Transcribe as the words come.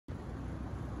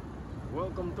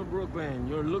Welcome to Brooklyn.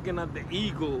 You're looking at the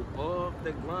eagle of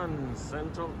the Grand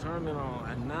Central Terminal,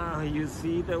 and now you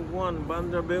see the One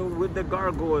Vanderbilt with the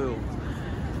gargoyles.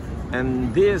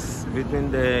 And this,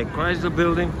 between the Chrysler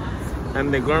Building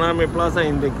and the Grand Army Plaza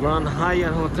in the Grand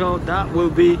Hyatt Hotel, that will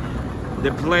be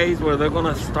the place where they're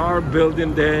gonna start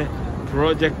building the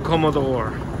Project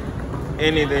Commodore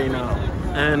any day now.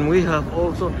 And we have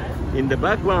also, in the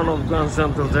background of Grand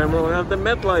Central Terminal, we have the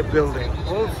MetLife building.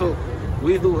 Also,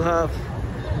 we do have,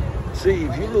 see,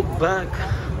 if you look back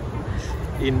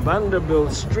in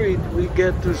Vanderbilt Street, we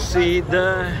get to see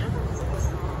the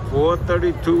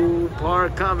 432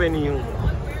 Park Avenue.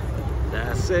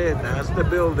 That's it, that's the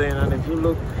building. And if you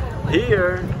look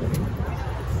here,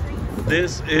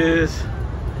 this is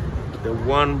the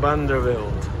One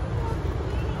Vanderbilt,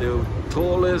 the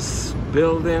tallest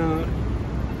building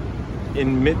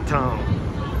in Midtown.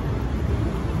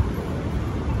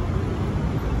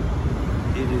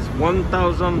 It is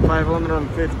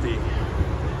 1,550.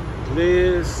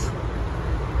 Please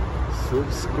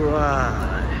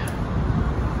subscribe.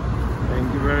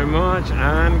 Thank you very much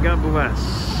and God bless.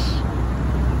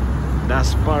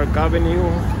 That's Park Avenue,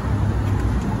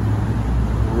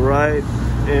 right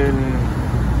in,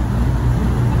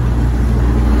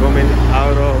 coming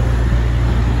out of,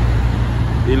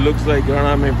 it looks like Grand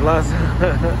Army Plaza.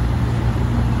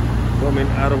 Coming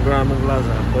out of Grand Army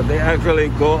Plaza, but they actually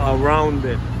go around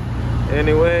it.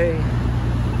 Anyway,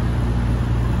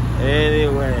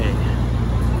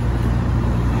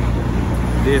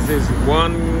 this is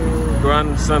one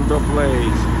Grand Central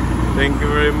Place. Thank you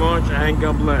very much and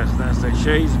God bless. That's the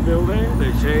Chase building,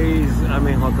 the Chase,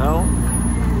 hotel,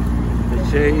 the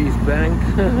Chase Bank.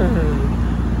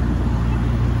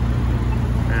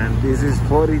 And this is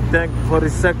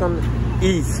 42nd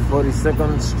East,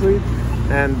 42nd Street.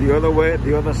 And the other way,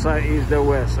 the other side is the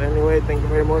west. Anyway, thank you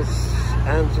very much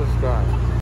and subscribe.